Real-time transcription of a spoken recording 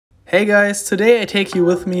Hey guys, today I take you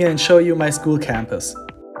with me and show you my school campus.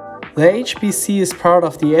 The HPC is part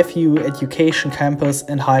of the FU Education campus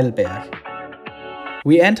in Heidelberg.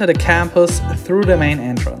 We enter the campus through the main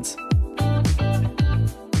entrance.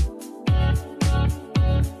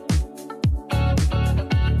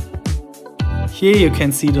 Here you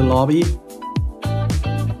can see the lobby.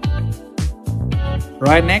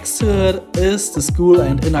 Right next to it is the school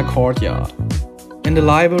and inner courtyard. In the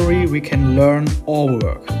library we can learn or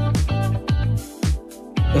work.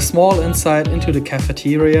 A small insight into the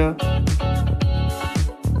cafeteria.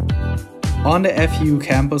 On the FU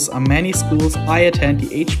campus are many schools. I attend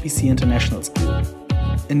the HPC International School.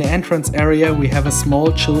 In the entrance area we have a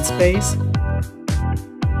small chill space.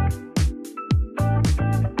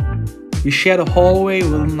 We share the hallway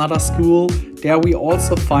with another school. There we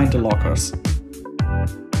also find the lockers.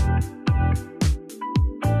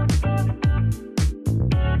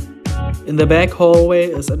 In the back hallway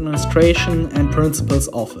is administration and principal's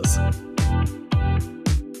office.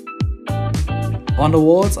 On the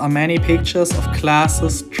walls are many pictures of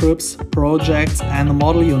classes, trips, projects and the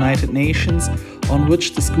Model United Nations on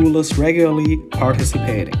which the school is regularly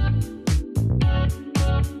participating.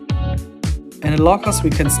 In the lockers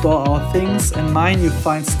we can store our things. In mine you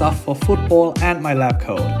find stuff for football and my lab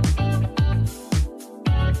coat.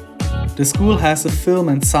 The school has a film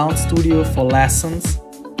and sound studio for lessons.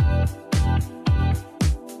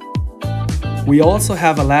 We also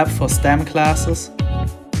have a lab for STEM classes.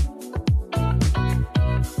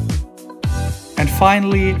 And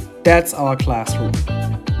finally, that's our classroom.